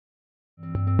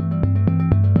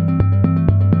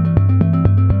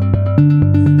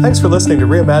Thanks for listening to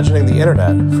Reimagining the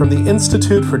Internet from the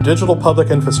Institute for Digital Public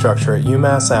Infrastructure at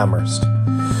UMass Amherst.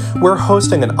 We're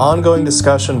hosting an ongoing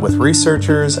discussion with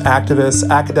researchers, activists,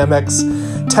 academics,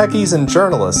 techies, and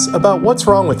journalists about what's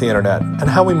wrong with the Internet and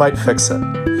how we might fix it.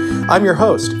 I'm your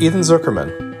host, Ethan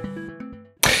Zuckerman.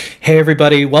 Hey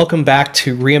everybody, welcome back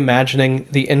to Reimagining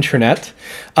the Internet.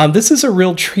 This is a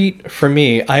real treat for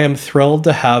me. I am thrilled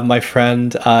to have my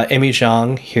friend Amy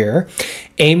Zhang here.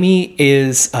 Amy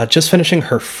is just finishing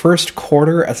her first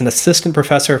quarter as an assistant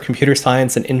professor of computer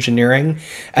science and engineering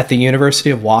at the University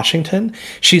of Washington.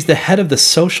 She's the head of the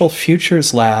Social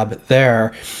Futures Lab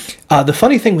there. The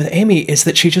funny thing with Amy is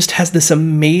that she just has this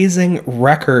amazing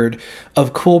record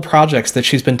of cool projects that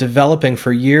she's been developing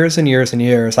for years and years and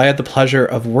years. I had the pleasure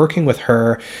of working with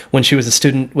her when she was a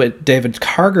student with David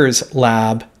Karger's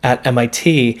lab at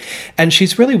MIT, and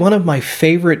she's really one of my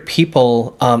favorite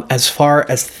people as far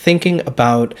as thinking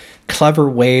about clever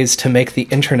ways to make the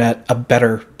internet a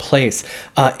better place.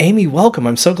 Amy, welcome.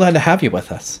 I'm so glad to have you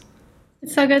with us.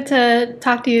 It's so good to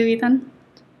talk to you, Ethan.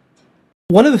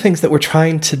 One of the things that we're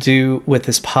trying to do with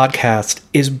this podcast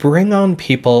is bring on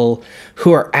people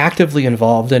who are actively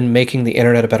involved in making the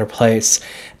internet a better place.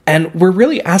 And we're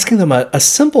really asking them a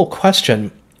simple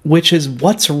question, which is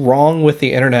what's wrong with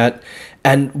the internet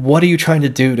and what are you trying to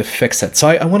do to fix it? So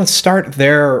I want to start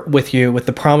there with you with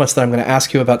the promise that I'm going to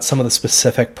ask you about some of the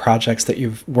specific projects that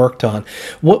you've worked on.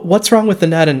 What's wrong with the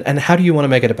net and how do you want to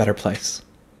make it a better place?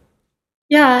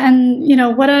 Yeah, and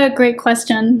what a great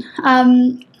question.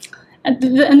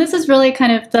 And this is really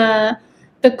kind of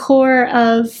the core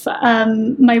of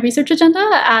my research agenda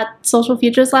at Social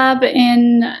Futures Lab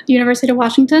in University of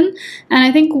Washington. And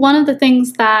I think one of the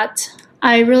things that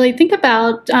I really think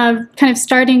about kind of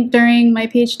starting during my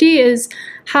PhD is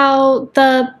how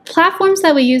the platforms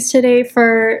that we use today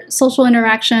for social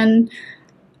interaction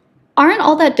aren't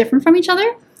all that different from each other.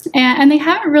 And they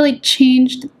haven't really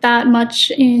changed that much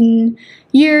in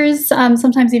years,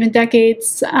 sometimes even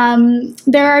decades.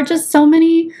 There are just so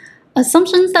many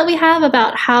assumptions that we have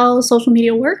about how social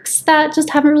media works that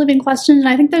just haven't really been questioned. And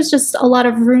I think there's just a lot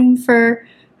of room for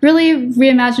really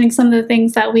reimagining some of the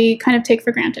things that we kind of take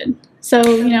for granted. So,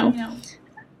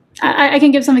 I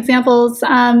can give some examples.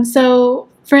 So,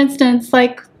 for instance,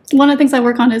 like one of the things I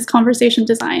work on is conversation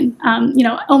design.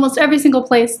 Almost every single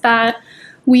place that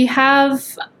we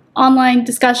have online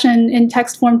discussion in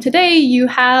text form today, you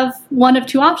have one of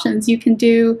two options. You can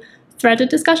do threaded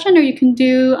discussion or you can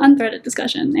do unthreaded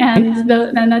discussion. And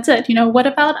then that's it. What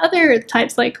about other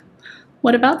types? Like,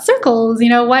 what about circles?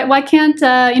 Why can't,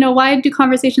 why do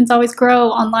conversations always grow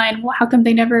online? How come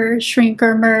they never shrink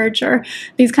or merge or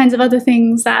these kinds of other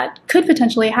things that could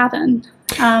potentially happen?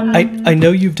 I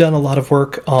know you've done a lot of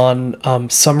work on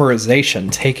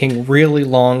summarization, taking really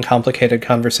long, complicated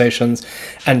conversations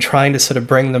and trying to sort of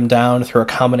bring them down through a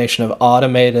combination of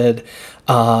automated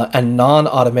and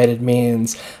non-automated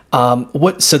means.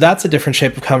 So that's a different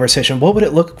shape of conversation. What would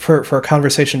it look for a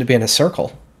conversation to be in a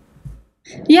circle?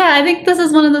 Yeah, I think this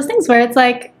is one of those things where it's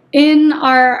like in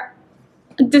our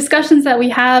discussions that we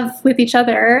have with each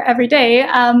other every day,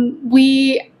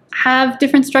 we have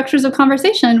different structures of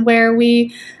conversation where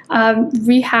we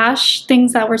rehash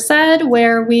things that were said,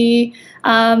 where we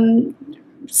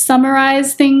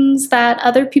summarize things that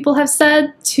other people have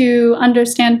said to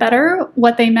understand better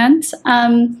what they meant.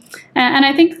 And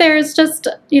I think there's just,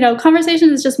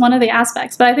 conversation is just one of the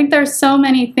aspects, but I think there's so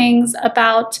many things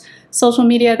about social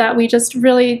media that we just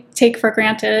really take for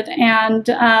granted. And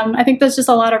I think there's just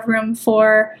a lot of room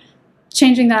for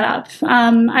changing that up.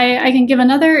 I can give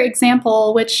another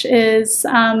example, which is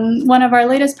one of our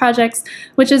latest projects,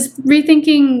 which is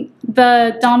rethinking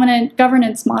the dominant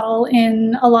governance model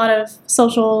in a lot of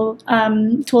social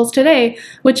tools today,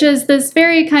 which is this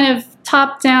very kind of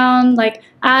top-down, like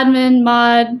admin,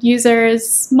 mod,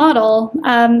 users model.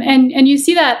 And you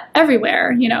see that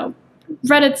everywhere,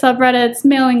 Reddit subreddits,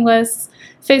 mailing lists,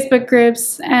 Facebook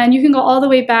groups, and you can go all the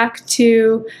way back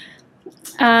to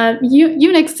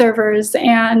Unix servers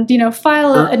and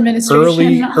file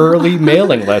administration. Early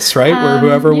mailing lists, right? Where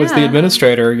whoever was the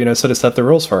administrator, sort of set the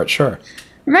rules for it. Sure.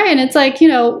 Right, and it's like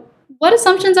what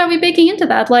assumptions are we baking into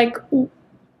that? Like,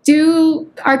 do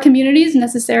our communities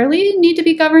necessarily need to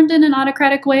be governed in an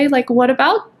autocratic way? Like, what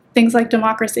about things like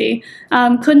democracy?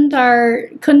 Couldn't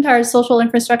our social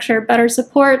infrastructure better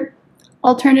support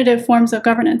alternative forms of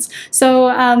governance? So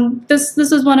this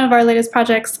is one of our latest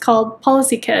projects called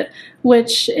Policy Kit,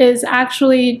 which is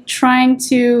actually trying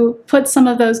to put some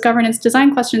of those governance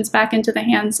design questions back into the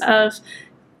hands of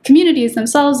communities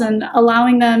themselves and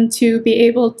allowing them to be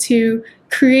able to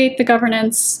create the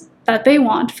governance that they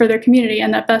want for their community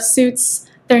and that best suits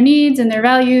their needs and their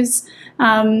values.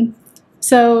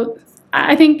 So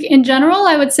I think in general,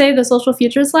 I would say the Social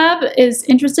Futures Lab is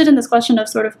interested in this question of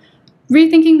sort of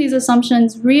rethinking these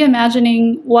assumptions,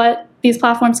 reimagining what these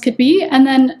platforms could be, and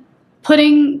then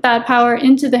putting that power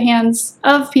into the hands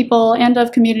of people and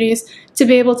of communities to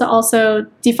be able to also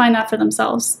define that for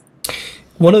themselves.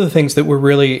 One of the things that we're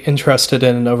really interested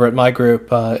in over at my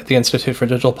group, at the Institute for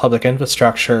Digital Public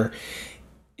Infrastructure,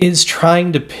 is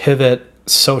trying to pivot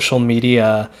social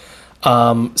media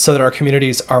so that our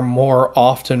communities are more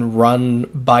often run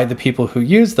by the people who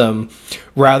use them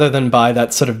rather than by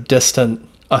that sort of distant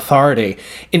authority.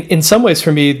 In some ways,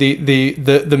 for me,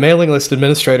 the mailing list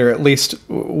administrator at least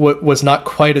was not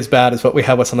quite as bad as what we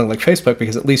have with something like Facebook,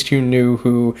 because at least you knew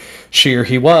who she or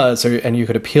he was, and you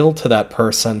could appeal to that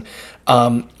person.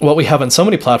 What we have on so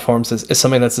many platforms is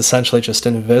something that's essentially just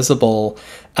invisible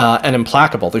and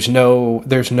implacable. There's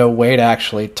no way to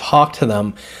actually talk to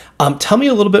them. Tell me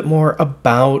a little bit more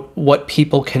about what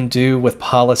people can do with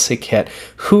PolicyKit.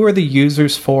 Who are the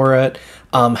users for it?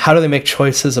 How do they make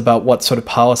choices about what sort of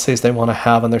policies they want to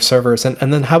have on their servers?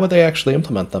 And then how would they actually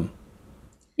implement them?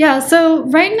 Yeah, so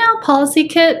right now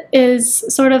PolicyKit is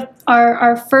sort of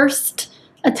our first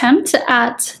attempt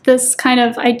at this kind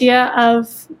of idea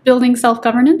of building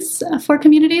self-governance for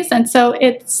communities. And so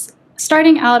it's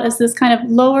starting out as this kind of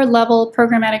lower level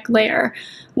programmatic layer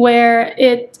where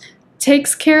it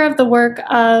takes care of the work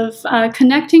of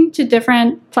connecting to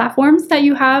different platforms that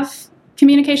you have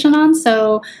communication on.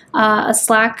 So a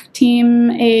Slack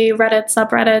team, a Reddit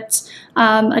subreddit,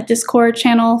 a Discord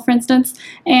channel, for instance.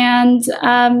 And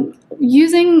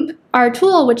using our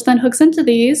tool, which then hooks into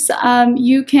these,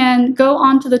 you can go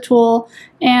onto the tool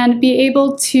and be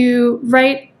able to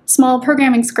write small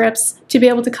programming scripts to be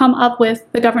able to come up with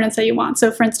the governance that you want.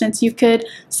 So for instance, you could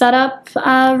set up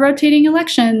rotating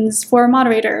elections for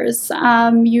moderators.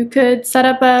 You could set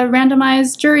up a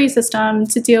randomized jury system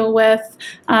to deal with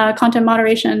content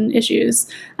moderation issues.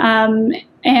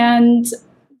 And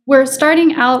we're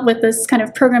starting out with this kind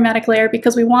of programmatic layer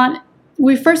because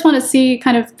we first want to see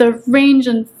kind of the range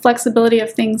and flexibility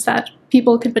of things that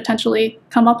people could potentially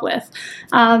come up with.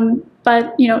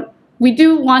 But, we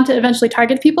do want to eventually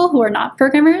target people who are not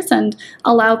programmers and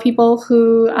allow people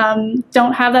who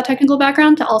don't have that technical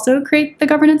background to also create the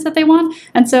governance that they want.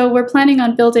 And so we're planning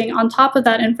on building on top of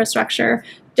that infrastructure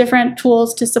different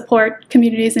tools to support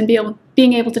communities and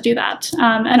being able to do that.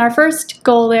 And our first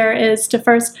goal there is to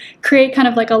first create kind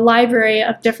of like a library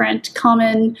of different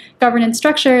common governance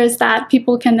structures that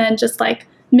people can then just like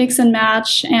mix and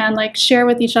match and like share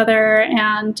with each other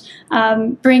and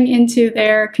bring into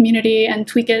their community and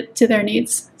tweak it to their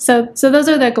needs. So those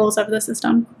are the goals of the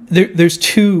system. There's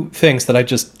two things that I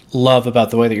just love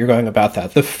about the way that you're going about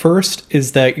that. The first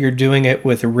is that you're doing it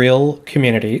with real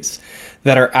communities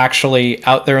that are actually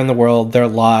out there in the world. They're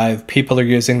live. People are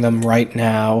using them right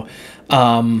now.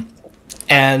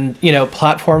 And,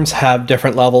 platforms have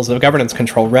different levels of governance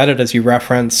control. Reddit, as you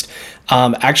referenced,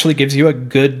 actually gives you a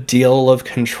good deal of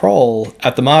control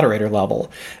at the moderator level.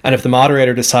 And if the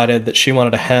moderator decided that she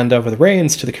wanted to hand over the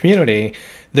reins to the community,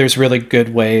 there's really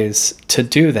good ways to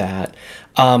do that.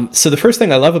 So the first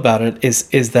thing I love about it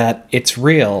is that it's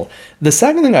real. The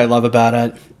second thing I love about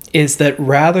it is that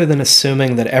rather than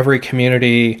assuming that every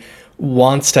community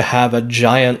wants to have a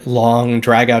giant, long,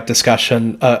 drag-out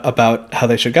discussion about how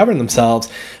they should govern themselves,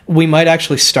 we might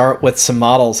actually start with some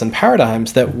models and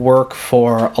paradigms that work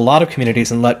for a lot of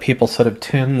communities and let people sort of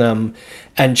tune them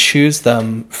and choose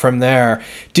them from there.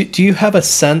 Do you have a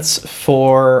sense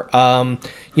for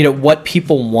what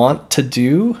people want to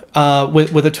do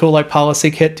with a tool like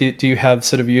PolicyKit? Do you have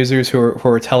sort of users who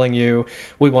are telling you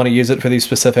we want to use it for these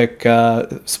specific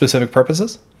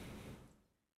purposes?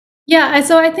 Yeah,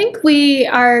 so I think we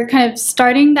are kind of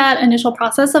starting that initial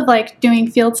process of like doing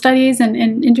field studies and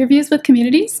interviews with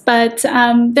communities, but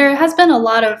there has been a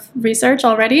lot of research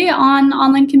already on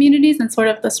online communities and sort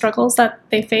of the struggles that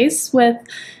they face with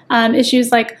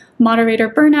issues like moderator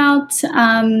burnout,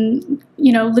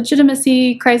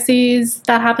 legitimacy crises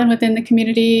that happen within the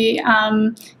community,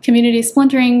 community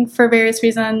splintering for various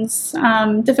reasons,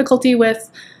 difficulty with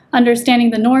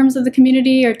understanding the norms of the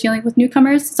community or dealing with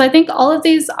newcomers. So I think all of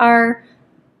these are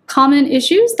common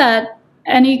issues that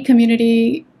any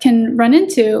community can run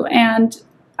into. And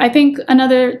I think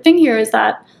another thing here is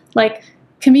that like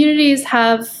communities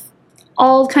have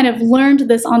all kind of learned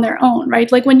this on their own, right?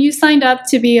 Like when you signed up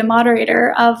to be a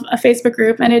moderator of a Facebook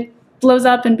group and it blows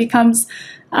up and becomes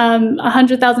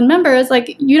 100,000 members,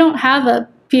 like you don't have a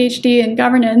PhD in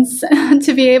governance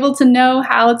to be able to know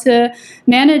how to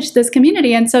manage this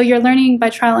community. And so you're learning by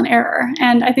trial and error.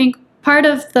 And I think part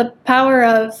of the power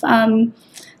of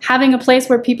having a place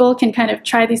where people can kind of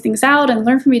try these things out and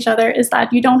learn from each other is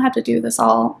that you don't have to do this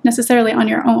all necessarily on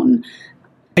your own.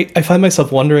 I find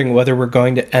myself wondering whether we're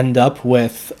going to end up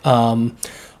with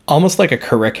almost like a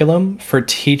curriculum for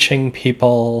teaching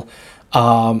people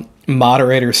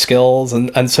moderator skills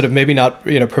and sort of maybe not,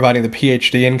 providing the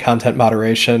PhD in content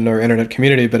moderation or internet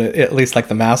community, but at least like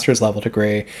the master's level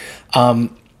degree.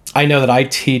 I know that I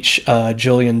teach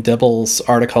Julian Dibble's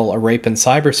article, A Rape in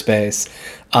Cyberspace,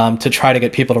 to try to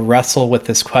get people to wrestle with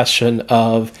this question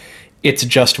of it's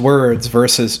just words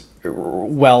versus,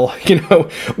 well,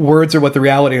 words are what the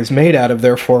reality is made out of,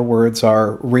 therefore words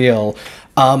are real.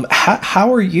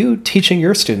 How are you teaching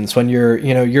your students when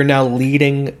you're now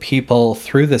leading people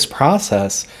through this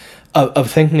process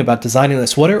of thinking about designing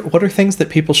this? What are things that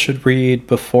people should read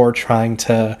before trying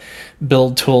to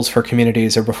build tools for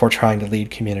communities or before trying to lead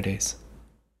communities?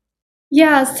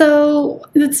 Yeah, so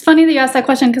it's funny that you asked that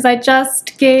question because I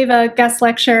just gave a guest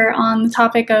lecture on the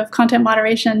topic of content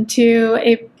moderation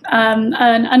to an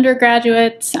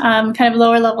undergraduate kind of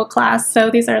lower level class. So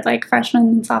these are like freshmen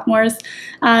and sophomores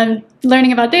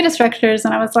learning about data structures.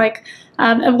 And I was like,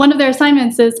 one of their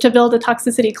assignments is to build a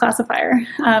toxicity classifier.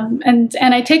 And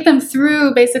I take them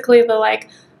through basically the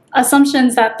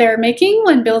assumptions that they're making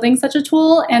when building such a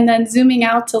tool, and then zooming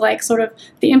out to sort of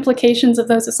the implications of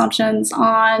those assumptions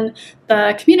on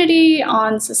the community,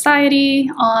 on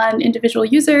society, on individual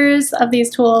users of these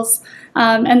tools,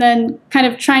 and then kind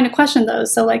of trying to question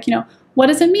those. So what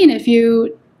does it mean if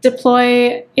you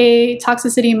deploy a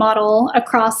toxicity model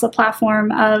across a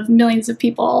platform of millions of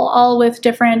people, all with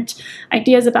different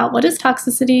ideas about what is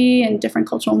toxicity and different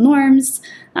cultural norms?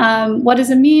 What does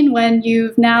it mean when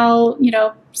you've now,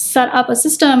 set up a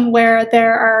system where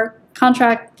there are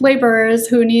contract laborers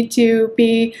who need to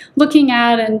be looking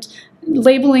at and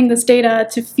labeling this data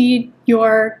to feed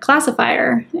your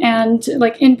classifier and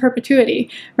in perpetuity,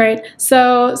 right?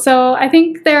 So I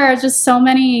think there are just so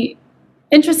many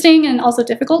interesting and also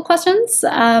difficult questions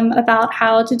about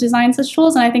how to design such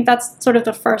tools. And I think that's sort of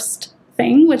the first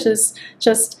thing, which is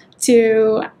just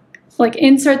to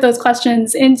insert those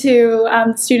questions into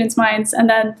students' minds. And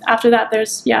then after that,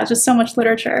 there's, just so much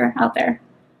literature out there.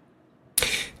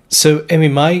 So, Amy,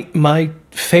 my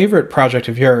favorite project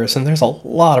of yours, and there's a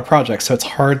lot of projects, so it's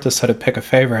hard to sort of pick a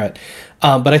favorite,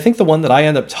 but I think the one that I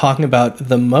end up talking about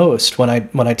the most when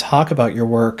I talk about your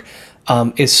work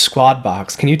is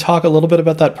Squadbox. Can you talk a little bit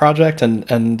about that project?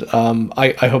 And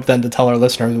I hope then to tell our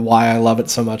listeners why I love it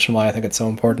so much and why I think it's so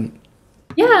important.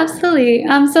 Yeah, absolutely.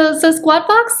 So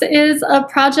Squadbox is a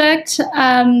project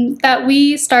that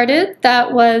we started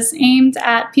that was aimed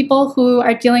at people who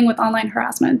are dealing with online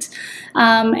harassment.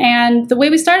 And the way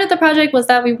we started the project was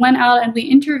that we went out and we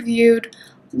interviewed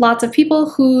lots of people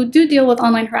who do deal with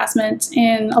online harassment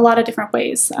in a lot of different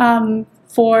ways.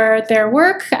 For their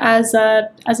work as a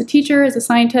teacher, as a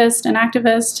scientist, an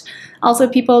activist, also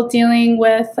people dealing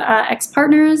with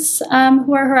ex-partners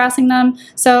who are harassing them.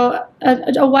 So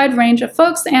a wide range of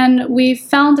folks, and we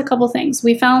found a couple things.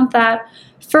 We found that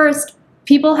first,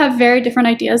 people have very different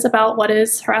ideas about what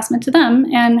is harassment to them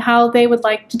and how they would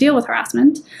like to deal with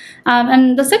harassment.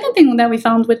 And the second thing that we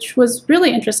found, which was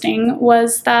really interesting,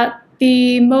 was that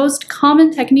the most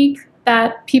common technique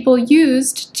that people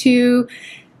used to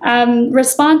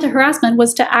respond to harassment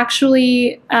was to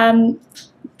actually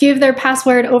give their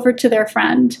password over to their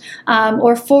friend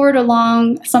or forward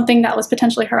along something that was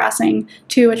potentially harassing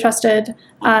to a trusted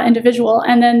individual.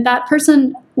 And then that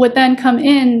person would then come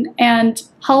in and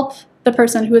help the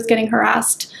person who is getting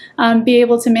harassed be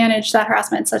able to manage that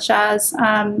harassment, such as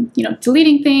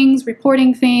deleting things,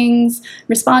 reporting things,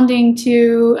 responding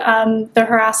to the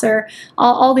harasser,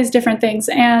 all these different things.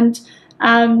 And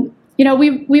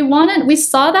we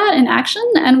saw that in action,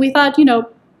 and we thought,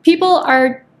 people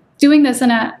are doing this in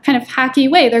a kind of hacky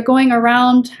way. They're going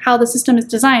around how the system is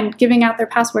designed, giving out their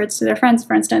passwords to their friends,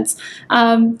 for instance.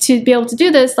 To be able to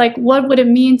do this, what would it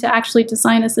mean to actually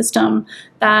design a system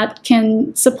that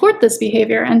can support this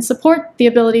behavior and support the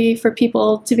ability for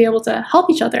people to be able to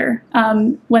help each other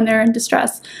when they're in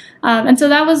distress? And so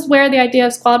that was where the idea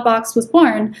of Squadbox was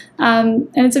born. And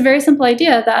it's a very simple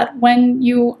idea that when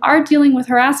you are dealing with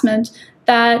harassment,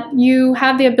 that you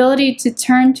have the ability to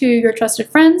turn to your trusted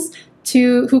friends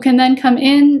who can then come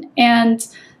in and,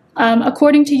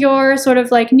 according to your sort of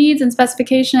needs and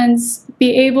specifications,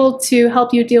 be able to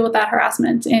help you deal with that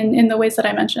harassment in the ways that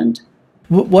I mentioned.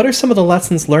 What are some of the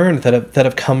lessons learned that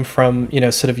have come from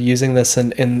sort of using this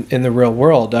in the real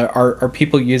world? Are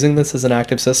people using this as an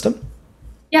active system?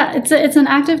 Yeah, it's an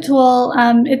active tool.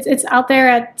 It's out there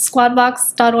at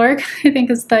squadbox.org, I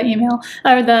think is the email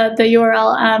or the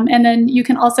URL. And then you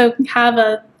can also have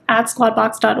a at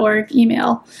squadbox.org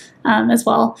email as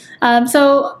well.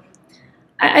 So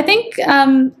I think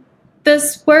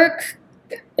this work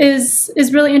is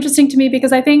really interesting to me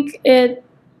because I think it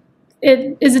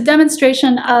is a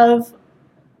demonstration of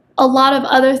a lot of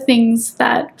other things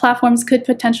that platforms could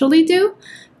potentially do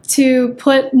to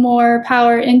put more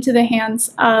power into the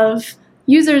hands of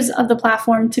users of the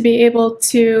platform to be able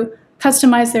to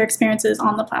customize their experiences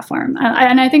on the platform.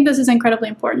 And I think this is incredibly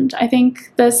important. I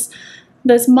think this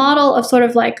model of sort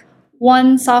of like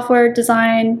one software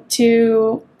design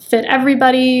to fit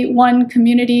everybody, one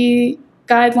community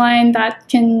guideline that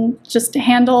can just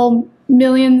handle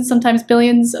millions, sometimes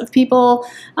billions of people,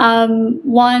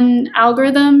 one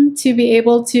algorithm to be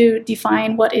able to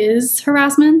define what is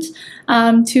harassment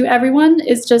to everyone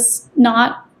is just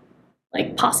not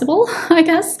like possible, I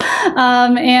guess.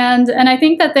 And I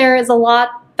think that there is a lot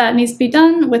that needs to be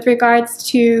done with regards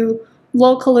to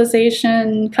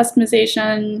localization,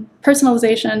 customization,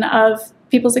 personalization of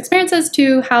people's experiences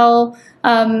to how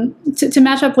to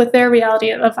match up with their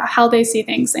reality of how they see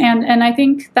things. And I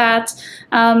think that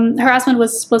harassment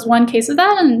was one case of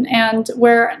that, and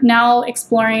we're now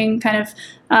exploring kind of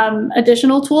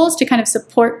additional tools to kind of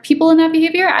support people in that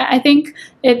behavior. I think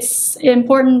it's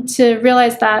important to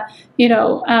realize that, you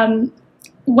know,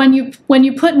 when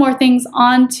you put more things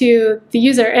onto the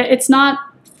user, it's not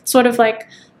sort of like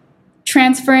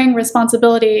transferring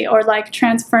responsibility or like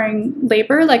transferring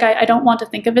labor. Like I don't want to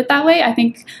think of it that way. I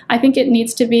think it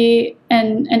needs to be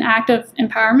an act of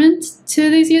empowerment to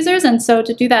these users. And so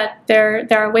to do that, there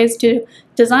are ways to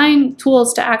design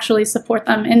tools to actually support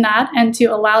them in that and to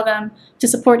allow them to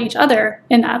support each other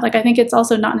in that. Like I think it's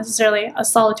also not necessarily a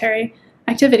solitary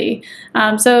activity.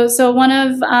 So one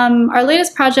of our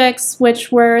latest projects,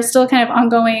 which we're still kind of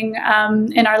ongoing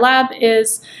in our lab,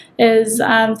 is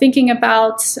thinking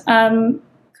about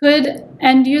could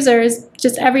end users,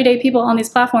 just everyday people on these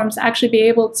platforms, actually be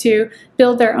able to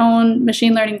build their own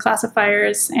machine learning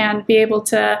classifiers and be able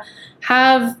to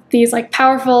have these like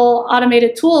powerful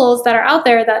automated tools that are out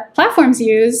there that platforms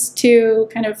use to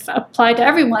kind of apply to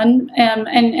everyone, and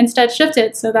instead shift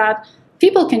it so that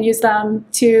people can use them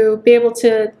to be able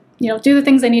to, you know, do the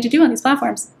things they need to do on these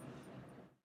platforms.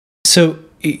 So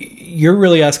you're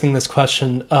really asking this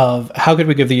question of how could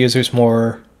we give the users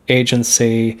more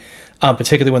agency,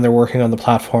 particularly when they're working on the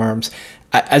platforms.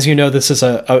 As you know, this is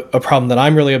a problem that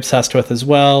I'm really obsessed with as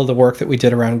well. The work that we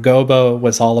did around Gobo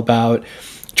was all about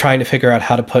trying to figure out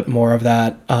how to put more of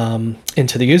that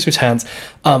into the user's hands.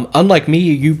 Unlike me,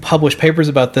 you publish papers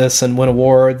about this and win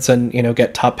awards and, you know,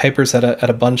 get top papers at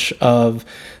a bunch of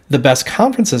the best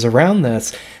conferences around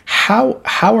this. How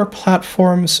are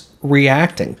platforms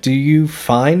reacting? Do you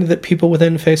find that people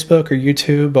within Facebook or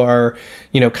YouTube are,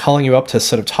 you know, calling you up to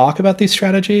sort of talk about these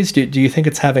strategies? Do you think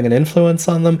it's having an influence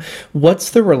on them?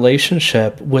 What's the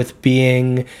relationship with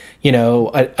being, you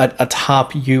know, a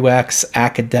top UX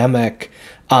academic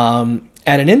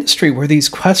at an industry where these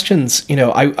questions, you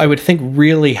know, I would think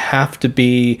really have to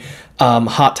be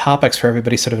hot topics for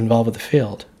everybody sort of involved with the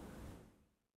field?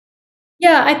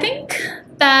 Yeah, I think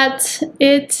that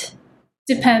it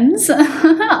depends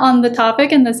on the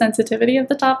topic and the sensitivity of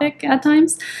the topic at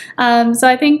times. So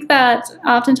I think that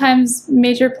oftentimes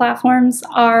major platforms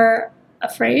are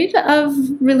afraid of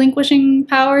relinquishing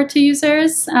power to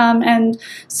users and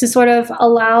to sort of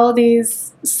allow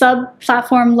these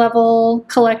sub-platform level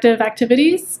collective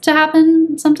activities to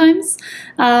happen sometimes.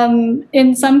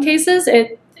 In some cases,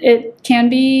 it can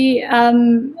be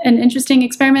an interesting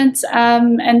experiment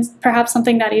and perhaps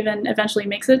something that even eventually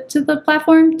makes it to the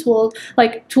platform.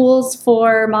 Tools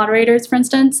for moderators, for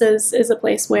instance, is a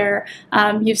place where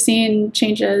you've seen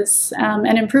changes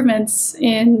and improvements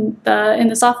in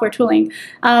the software tooling.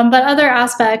 But other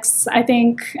aspects, I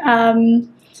think,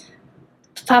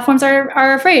 platforms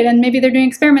are afraid, and maybe they're doing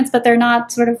experiments, but they're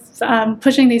not sort of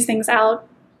pushing these things out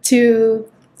to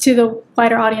the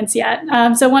wider audience yet.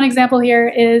 So one example here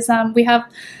is we have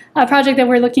a project that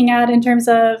we're looking at in terms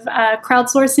of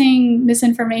crowdsourcing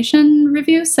misinformation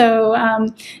review. So,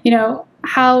 you know,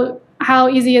 how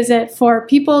easy is it for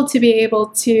people to be able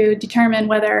to determine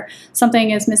whether something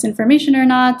is misinformation or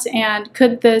not? And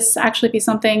could this actually be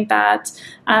something that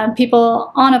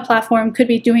people on a platform could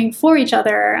be doing for each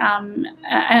other?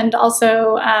 And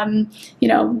also, you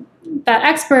know, that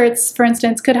experts, for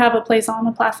instance, could have a place on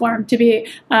the platform to be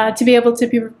able to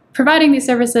be providing these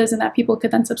services, and that people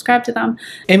could then subscribe to them.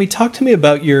 Amy, talk to me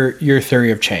about your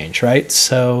theory of change, right?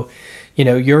 So, you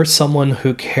know, you're someone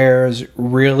who cares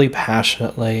really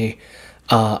passionately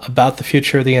about the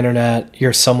future of the internet.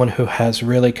 You're someone who has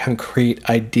really concrete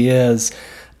ideas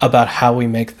about how we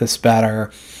make this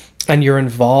better. And you're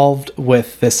involved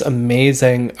with this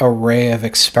amazing array of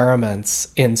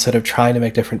experiments in sort of trying to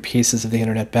make different pieces of the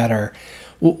internet better.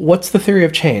 What's the theory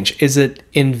of change? Is it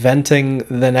inventing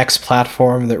the next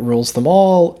platform that rules them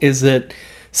all? Is it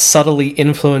subtly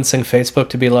influencing Facebook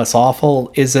to be less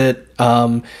awful? Is it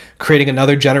creating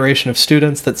another generation of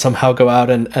students that somehow go out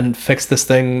and fix this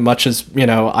thing, much as,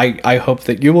 I hope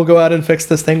that you will go out and fix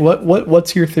this thing?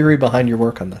 What's your theory behind your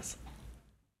work on this?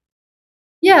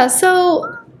 Yeah,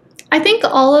 so I think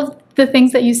all of the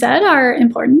things that you said are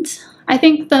important. I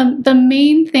think the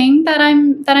main thing that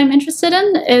I'm interested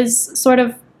in is sort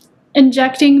of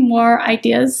injecting more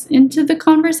ideas into the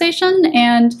conversation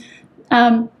and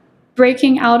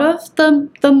breaking out of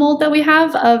the mold that we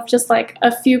have of just like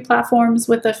a few platforms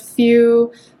with a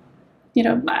few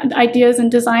ideas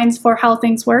and designs for how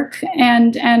things work,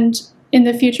 and in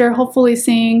the future hopefully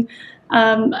seeing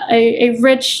a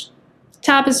rich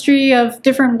tapestry of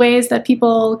different ways that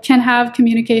people can have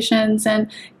communications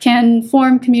and can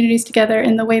form communities together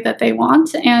in the way that they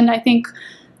want. And I think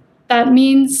that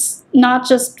means not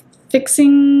just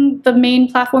fixing the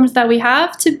main platforms that we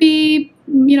have to be,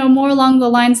 more along the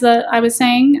lines that I was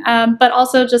saying, but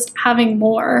also just having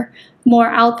more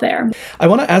out there. I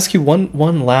want to ask you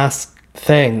one last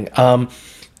thing.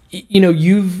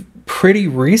 You've pretty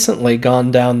recently gone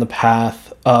down the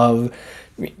path of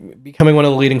becoming one of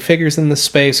the leading figures in this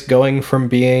space, going from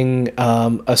being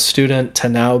a student to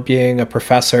now being a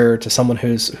professor, to someone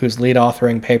who's lead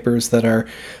authoring papers that are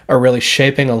really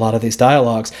shaping a lot of these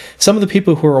dialogues. Some of the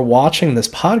people who are watching this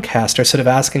podcast are sort of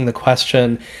asking the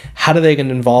question, how do they get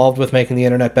involved with making the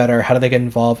internet better? How do they get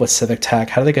involved with civic tech?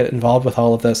 How do they get involved with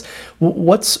all of this?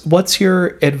 What's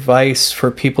your advice for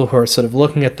people who are sort of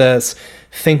looking at this,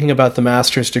 thinking about the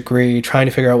master's degree, trying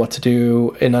to figure out what to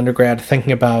do in undergrad,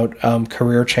 thinking about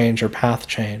career change or path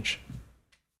change?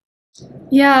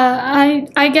 Yeah,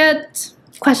 I get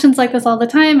questions like this all the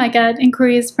time. I get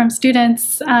inquiries from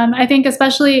students. I think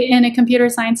especially in a computer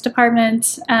science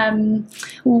department,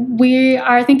 we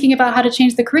are thinking about how to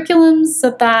change the curriculums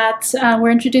so that we're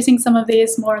introducing some of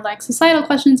these more like societal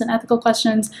questions and ethical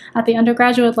questions at the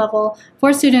undergraduate level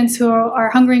for students who are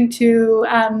hungering to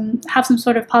have some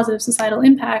sort of positive societal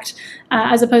impact,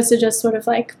 as opposed to just sort of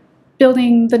like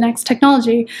building the next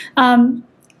technology.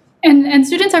 And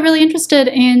students are really interested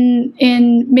in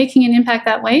making an impact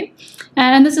that way.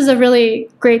 And this is a really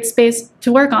great space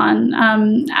to work on.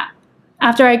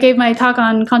 After I gave my talk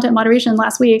on content moderation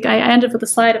last week, I ended with a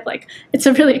slide of like, it's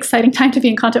a really exciting time to be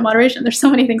in content moderation. There's so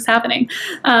many things happening,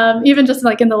 even just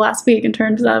like in the last week in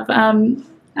terms of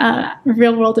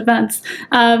real world events.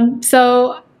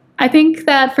 So I think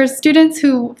that for students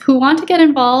who want to get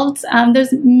involved,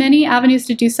 there's many avenues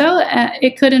to do so.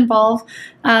 It could involve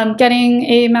getting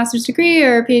a master's degree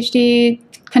or a PhD,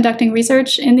 conducting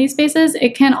research in these spaces.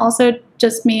 It can also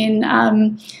just mean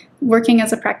working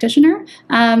as a practitioner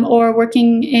or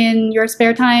working in your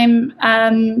spare time,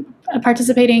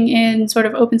 participating in sort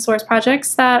of open source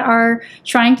projects that are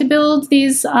trying to build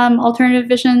these alternative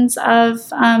visions of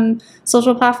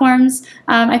social platforms.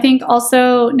 I think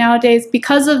also nowadays,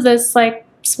 because of this like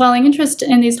swelling interest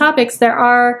in these topics, there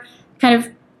are kind of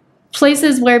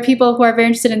places where people who are very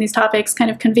interested in these topics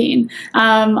kind of convene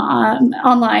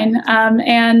online. I'm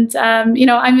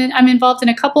involved in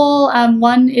a couple.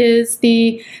 One is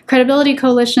the Credibility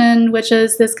Coalition, which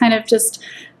is this kind of just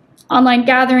online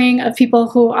gathering of people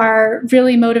who are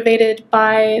really motivated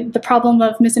by the problem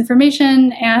of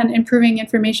misinformation and improving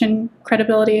information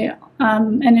credibility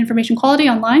and information quality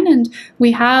online. And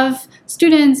we have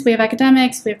students, we have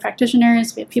academics, we have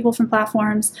practitioners, we have people from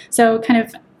platforms. So kind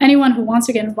of anyone who wants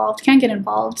to get involved can get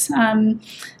involved.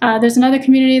 There's another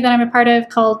community that I'm a part of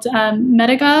called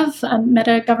MetaGov,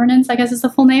 Meta Governance, I guess is the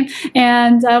full name.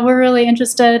 And we're really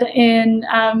interested in,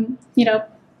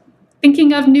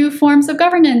 thinking of new forms of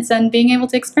governance and being able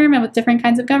to experiment with different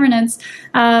kinds of governance.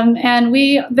 And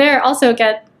we there also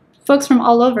get folks from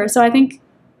all over. So I think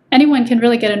anyone can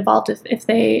really get involved if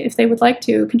they would like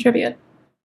to contribute.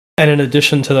 And in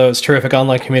addition to those terrific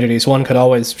online communities, one could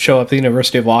always show up at the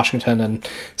University of Washington and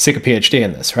seek a PhD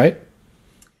in this, right?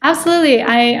 Absolutely.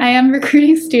 I am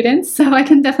recruiting students, so I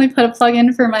can definitely put a plug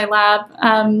in for my lab.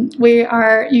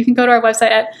 You can go to our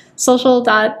website at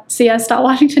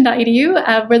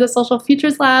social.cs.washington.edu. We're the Social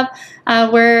Futures Lab.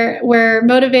 We're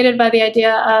motivated by the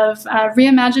idea of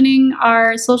reimagining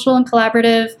our social and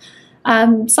collaborative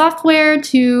software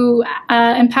to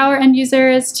empower end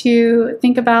users to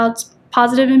think about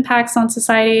positive impacts on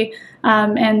society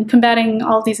and combating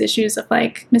all these issues of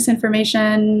like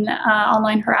misinformation,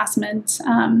 online harassment,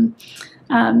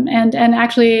 and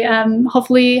actually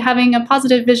hopefully having a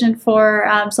positive vision for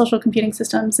social computing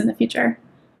systems in the future.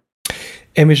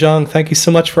 Amy Zhang, thank you so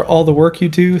much for all the work you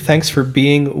do. Thanks for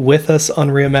being with us on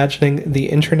Reimagining the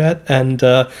Internet, and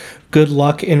good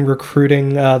luck in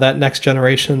recruiting that next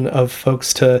generation of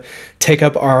folks to take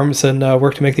up arms and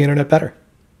work to make the Internet better.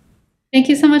 Thank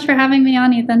you so much for having me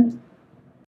on, Ethan.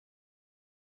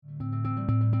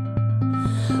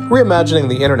 Reimagining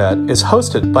the Internet is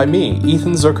hosted by me,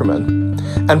 Ethan Zuckerman,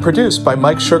 and produced by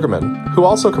Mike Sugarman, who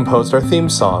also composed our theme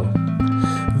song.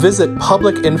 Visit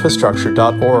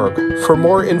publicinfrastructure.org for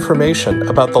more information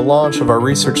about the launch of our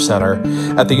research center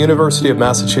at the University of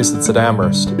Massachusetts at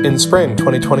Amherst in spring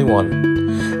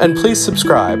 2021. And please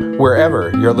subscribe wherever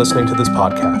you're listening to this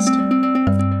podcast.